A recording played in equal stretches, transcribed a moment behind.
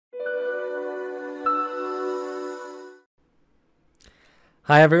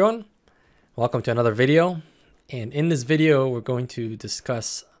Hi everyone, welcome to another video. And in this video, we're going to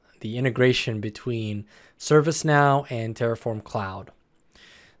discuss the integration between ServiceNow and Terraform Cloud.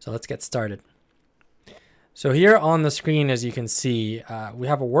 So let's get started. So here on the screen, as you can see, we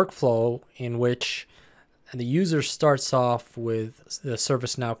have a workflow in which the user starts off with the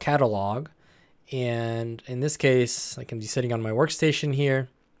ServiceNow catalog. And in this case, I can be sitting on my workstation here.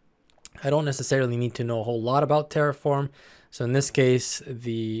 I don't necessarily need to know a whole lot about Terraform. So in this case,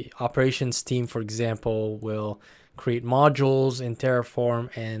 the operations team, for example, will create modules in Terraform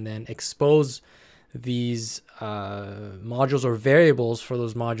and then expose these modules or variables for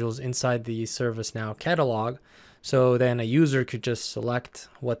those modules inside the ServiceNow catalog. So then a user could just select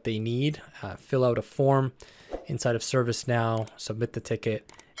what they need, fill out a form inside of ServiceNow, submit the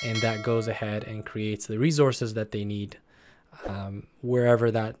ticket, and that goes ahead and creates the resources that they need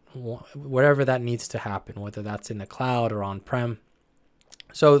wherever that needs to happen, whether that's in the cloud or on-prem.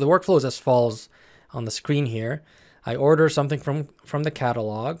 So the workflow is as follows on the screen here. I order something from the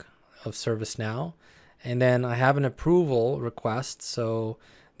catalog of ServiceNow, and then I have an approval request. So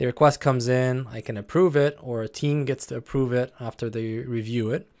the request comes in, I can approve it, or a team gets to approve it after they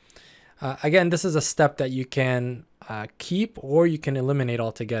review it. Again, this is a step that you can keep or you can eliminate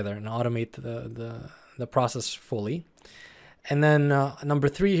altogether and automate the process fully. And then number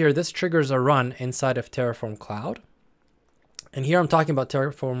 3 here, this triggers a run inside of Terraform Cloud. And here I'm talking about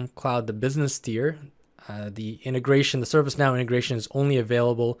Terraform Cloud, the business tier. The integration, the ServiceNow integration is only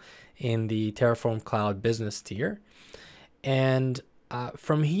available in the Terraform Cloud business tier. And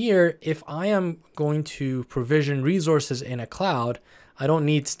from here, if I am going to provision resources in a cloud, I don't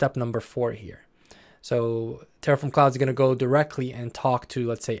need step number 4 here. So Terraform Cloud is going to go directly and talk to,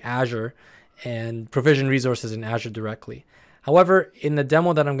 let's say, Azure and provision resources in Azure directly. However, in the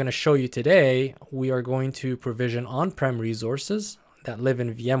demo that I'm going to show you today, we are going to provision on-prem resources that live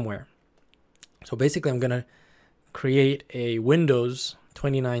in VMware. So basically, I'm going to create a Windows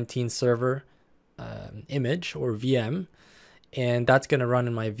 2019 server image or VM, and that's going to run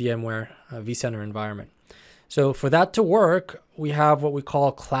in my VMware vCenter environment. So for that to work, we have what we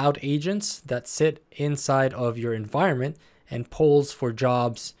call cloud agents that sit inside of your environment and polls for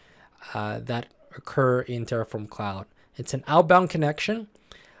jobs that occur in Terraform Cloud. It's an outbound connection.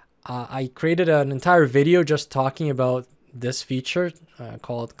 I created an entire video just talking about this feature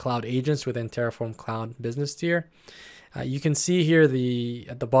called Cloud Agents within Terraform Cloud Business Tier. You can see here at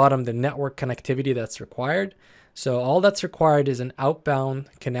the bottom the network connectivity that's required. So all that's required is an outbound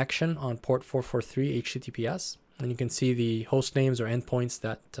connection on port 443 HTTPS, and you can see the host names or endpoints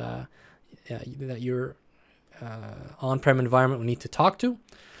that your on-prem environment will need to talk to.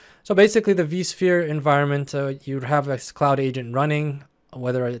 So basically, the vSphere environment, you'd have a cloud agent running,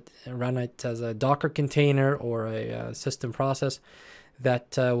 whether it run it as a Docker container or a system process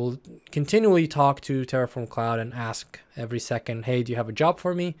that will continually talk to Terraform Cloud and ask every second, hey, do you have a job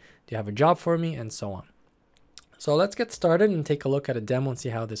for me? Do you have a job for me? And so on. So let's get started and take a look at a demo and see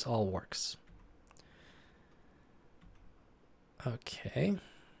how this all works. Okay.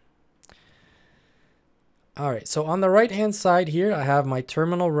 All right, so on the right-hand side here, I have my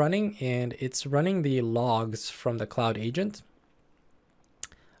terminal running, and it's running the logs from the cloud agent.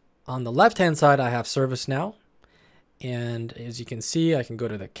 On the left-hand side, I have ServiceNow, and as you can see, I can go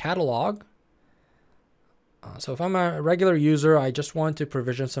to the catalog. So if I'm a regular user, I just want to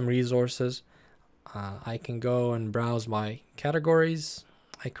provision some resources. I can go and browse my categories.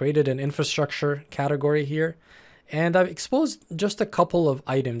 I created an infrastructure category here. And I've exposed just a couple of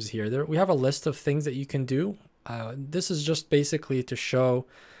items here. We have a list of things that you can do. This is just basically to show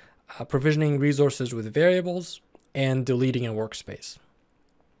provisioning resources with variables and deleting a workspace.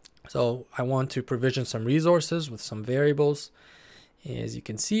 So I want to provision some resources with some variables. As you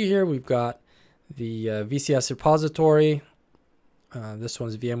can see here, we've got the VCS repository. This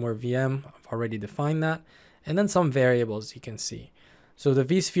one's VMware VM. I've already defined that. And then some variables you can see. So the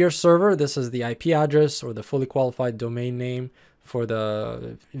vSphere server, this is the IP address or the fully qualified domain name for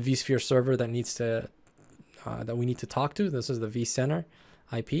the vSphere server that we need to talk to. This is the vCenter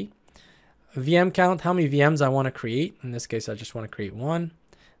IP. VM count, how many VMs I want to create. In this case, I just want to create one.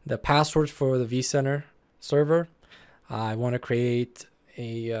 The password for the vCenter server. I want to create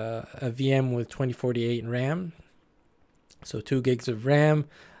a VM with 2048 RAM. So 2 gigs of RAM.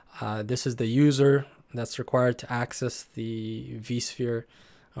 This is the user that's required to access the vSphere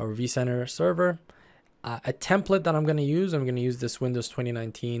or vCenter server. A template that I'm going to use this Windows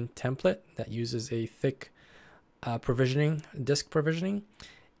 2019 template that uses a thick disk provisioning.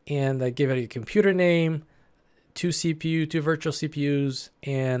 And I give it a computer name, 2 virtual CPUs,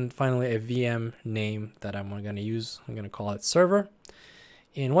 and finally a VM name that I'm going to use. I'm going to call it server.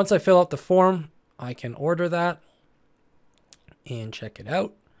 And once I fill out the form, I can order that and check it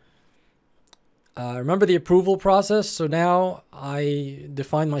out. Remember the approval process. So now I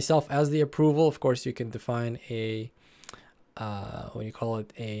define myself as the approval. Of course, you can define a what do you call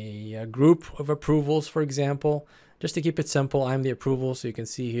it, a group of approvals, for example. Just to keep it simple, I'm the approval. So you can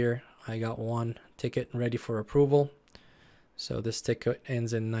see here, I got one ticket ready for approval. So this ticket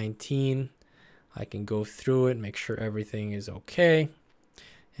ends in 19. I can go through it, make sure everything is okay.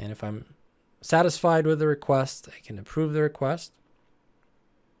 And if I'm satisfied with the request, I can approve the request.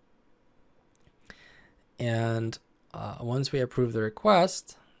 And once we approve the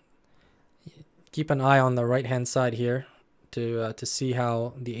request, keep an eye on the right hand side here to see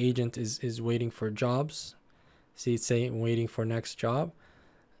how the agent is waiting for jobs. See, it's saying waiting for next job.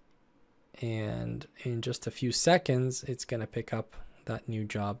 And in just a few seconds, it's going to pick up that new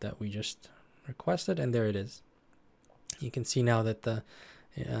job that we just requested. And there it is. You can see now that the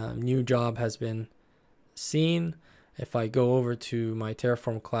new job has been seen. If I go over to my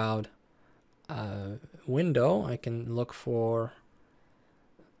Terraform Cloud window, I can look for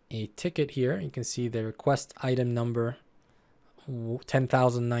a ticket here. You can see the request item number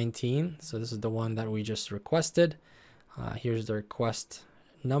 10,019. So this is the one that we just requested. Here's the request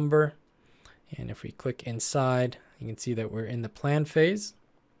number. And if we click inside, you can see that we're in the plan phase,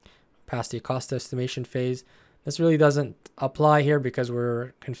 past the cost estimation phase. This really doesn't apply here because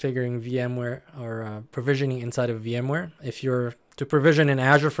we're configuring VMware or provisioning inside of VMware. If you're to provision in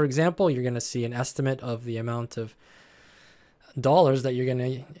Azure, for example, you're going to see an estimate of the amount of dollars that you're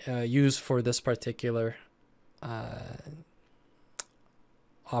going to use for this particular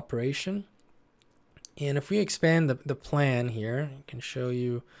operation. And if we expand the plan here, I can show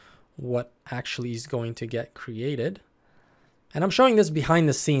you what actually is going to get created. And I'm showing this behind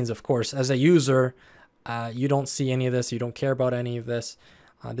the scenes, of course. As a user, you don't see any of this. You don't care about any of this.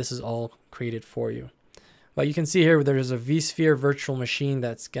 This is all created for you. But you can see here there's a vSphere virtual machine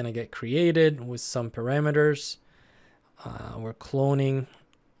that's going to get created with some parameters. We're cloning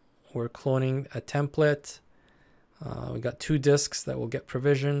a template. We got 2 disks that will get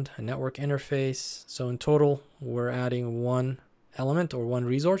provisioned, a network interface. So in total, we're adding 1 element or 1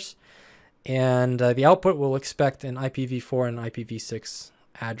 resource. And the output will expect an IPv4 and IPv6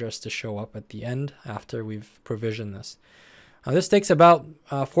 address to show up at the end after we've provisioned this. This takes about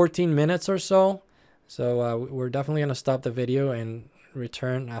 14 minutes or so. So we're definitely going to stop the video and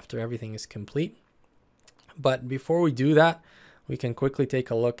return after everything is complete. But before we do that, we can quickly take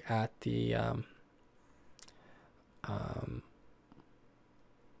a look at the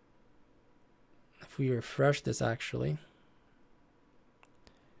if we refresh this actually.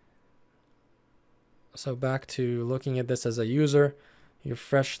 So back to looking at this as a user, you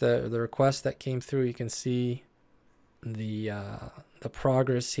refresh the request that came through. You can see the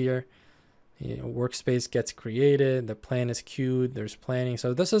progress here. Workspace gets created. The plan is queued. There's planning.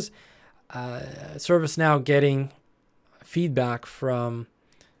 So this is ServiceNow getting feedback from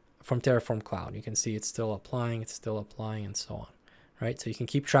Terraform Cloud. You can see it's still applying, and so on. Right? So you can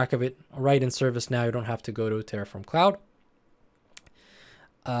keep track of it right in ServiceNow. You don't have to go to Terraform Cloud.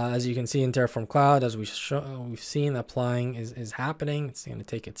 As you can see in Terraform Cloud, as we've seen, applying is happening. It's going to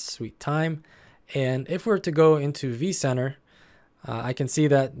take its sweet time. And if we're to go into vCenter, I can see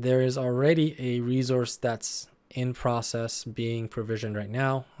that there is already a resource that's in process being provisioned right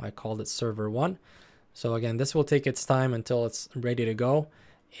now. I called it Server 1. So again, this will take its time until it's ready to go.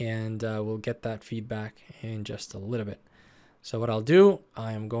 And we'll get that feedback in just a little bit. So what I'll do,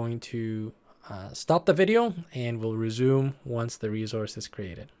 I am going to stop the video and we'll resume once the resource is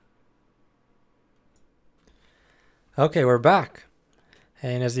created. Okay, we're back.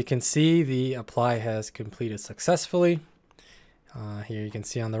 And as you can see, the apply has completed successfully. Here you can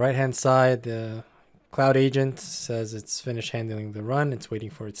see on the right hand side, the cloud agent says it's finished handling the run. It's waiting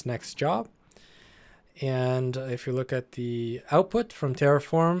for its next job. And if you look at the output from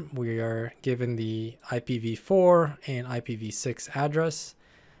Terraform, we are given the IPv4 and IPv6 address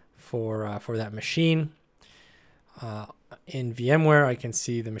for that machine. In VMware, I can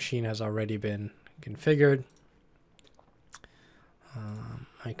see the machine has already been configured.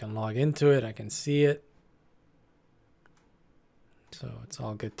 I can log into it. I can see it. So it's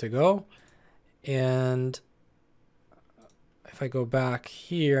all good to go. And if I go back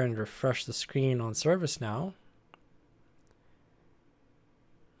here and refresh the screen on ServiceNow,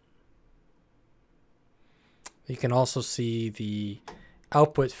 you can also see the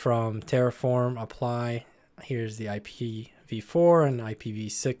output from Terraform apply. Here's the IPv4 and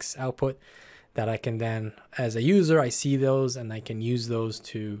IPv6 output that I can then, as a user, I see those and I can use those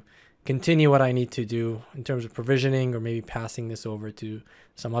to continue what I need to do in terms of provisioning, or maybe passing this over to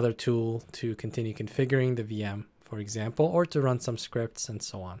some other tool to continue configuring the VM, for example, or to run some scripts and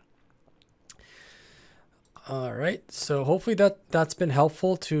so on. All right, so hopefully that's been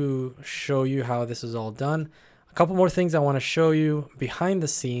helpful to show you how this is all done. A couple more things I want to show you behind the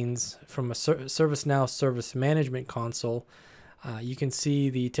scenes from a ServiceNow Service Management Console. You can see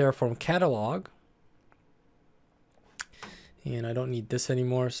the Terraform catalog. And I don't need this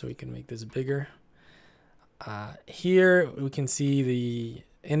anymore, so we can make this bigger. Here we can see the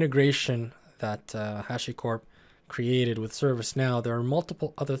integration that HashiCorp created with ServiceNow. There are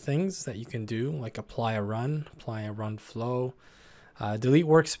multiple other things that you can do, like apply a run flow, delete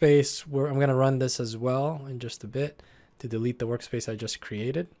workspace. I'm going to run this as well in just a bit to delete the workspace I just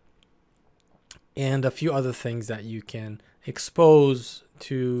created, and a few other things that you can expose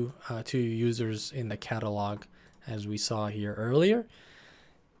to users in the catalog, as we saw here earlier.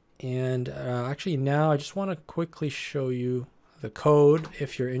 And actually now I just want to quickly show you the code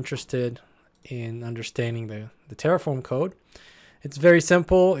if you're interested in understanding the Terraform code. It's very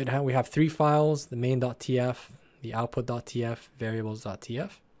simple. We have 3 files: the main.tf, the output.tf,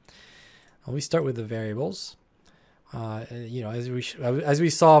 variables.tf. And we start with the variables. As we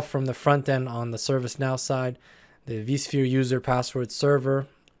saw from the front end on the ServiceNow side, the vSphere user password server,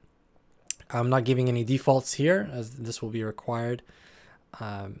 I'm not giving any defaults here, as this will be required.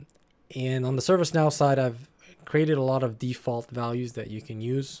 And on the ServiceNow side, I've created a lot of default values that you can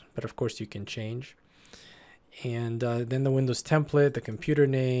use, but of course you can change. And then the Windows template, the computer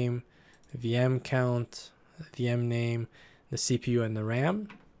name, VM count, VM name, the CPU and the RAM.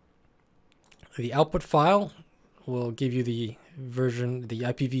 The output file will give you the version, the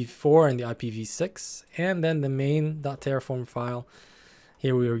IPv4 and the IPv6, and then the main.terraform file.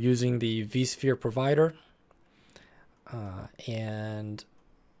 Here we are using the vSphere provider and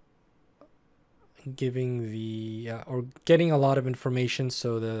giving or getting a lot of information.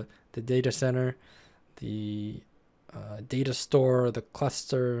 So the data center, the data store, the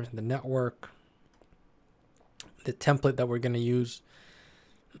cluster, the network, the template that we're going to use.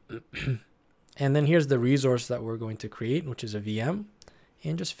 And then here's the resource that we're going to create, which is a VM,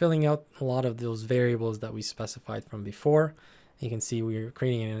 and just filling out a lot of those variables that we specified from before. You can see we're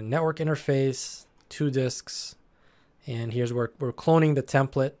creating a network interface, 2 disks, and here's where we're cloning the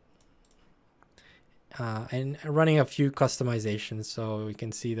template and running a few customizations. So we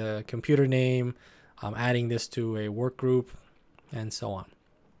can see the computer name, adding this to a work group, and so on.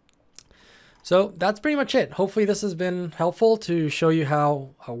 So that's pretty much it. Hopefully this has been helpful to show you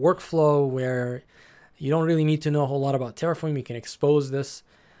how a workflow where you don't really need to know a whole lot about Terraform. You can expose this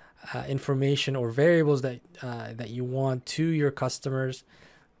information or variables that you want to your customers,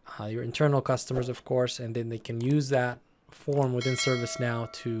 your internal customers, of course, and then they can use that form within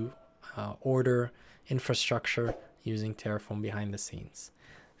ServiceNow to order infrastructure using Terraform behind the scenes.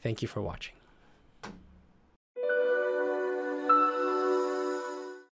 Thank you for watching.